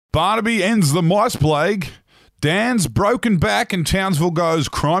Barnaby ends the mice plague. Dan's broken back and Townsville goes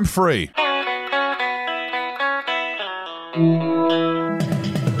crime-free.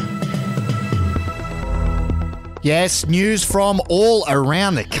 Yes, news from all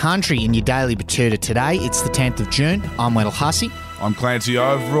around the country in your Daily Batuta today. It's the 10th of June. I'm Wendell Hussey. I'm Clancy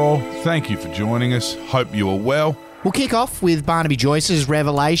Overall. Thank you for joining us. Hope you are well. We'll kick off with Barnaby Joyce's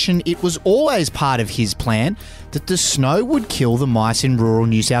revelation. It was always part of his plan that the snow would kill the mice in rural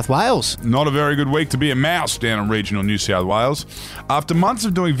New South Wales. Not a very good week to be a mouse down in regional New South Wales. After months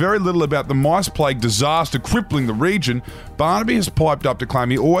of doing very little about the mice plague disaster crippling the region, Barnaby has piped up to claim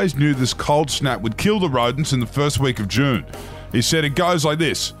he always knew this cold snap would kill the rodents in the first week of June. He said it goes like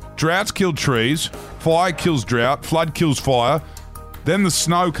this: droughts kill trees, fire kills drought, flood kills fire, then the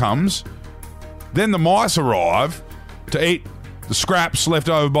snow comes, then the mice arrive to eat the scraps left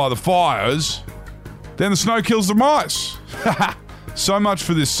over by the fires, then the snow kills the mice. So much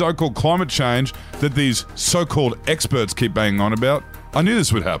for this so-called climate change that these so-called experts keep banging on about. I knew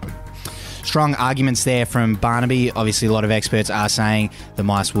this would happen. Strong arguments there from Barnaby. Obviously, a lot of experts are saying the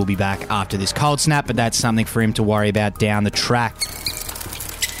mice will be back after this cold snap, but that's something for him to worry about down the track.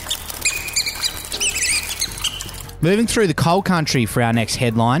 Moving through the coal country for our next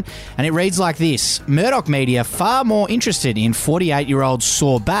headline, and it reads like this: Murdoch media far more interested in 48-year-old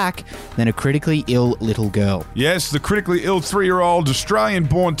sore back than a critically ill little girl. Yes, the critically ill 3-year-old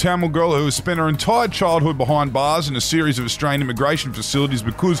Australian-born Tamil girl who has spent her entire childhood behind bars in a series of Australian immigration facilities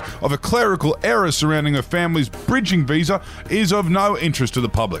because of a clerical error surrounding her family's bridging visa is of no interest to the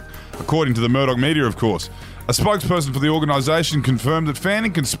public. According to the Murdoch media, of course. A spokesperson for the organisation confirmed that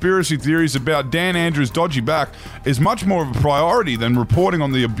fanning conspiracy theories about Dan Andrews' dodgy back is much more of a priority than reporting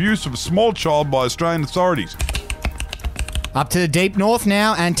on the abuse of a small child by Australian authorities. Up to the deep north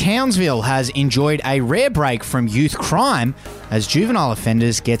now, and Townsville has enjoyed a rare break from youth crime as juvenile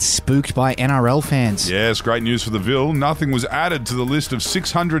offenders get spooked by NRL fans. Yes, great news for the Ville. Nothing was added to the list of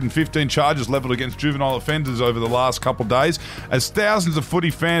 615 charges levelled against juvenile offenders over the last couple of days as thousands of footy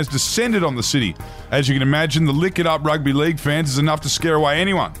fans descended on the city. As you can imagine, the lick-it-up rugby league fans is enough to scare away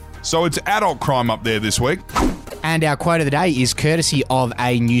anyone. So it's adult crime up there this week. And our quote of the day is courtesy of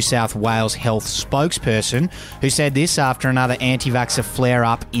a New South Wales health spokesperson who said this after another anti-vaxxer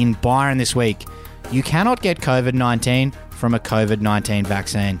flare-up in Byron this week: "You cannot get COVID-19 from a COVID-19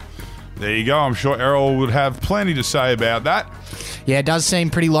 vaccine." There you go. I'm sure Errol would have plenty to say about that. Yeah, it does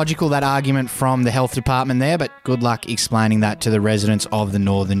seem pretty logical, that argument from the health department there, but good luck explaining that to the residents of the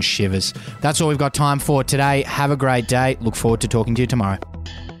Northern Shivers. That's all we've got time for today. Have a great day. Look forward to talking to you tomorrow.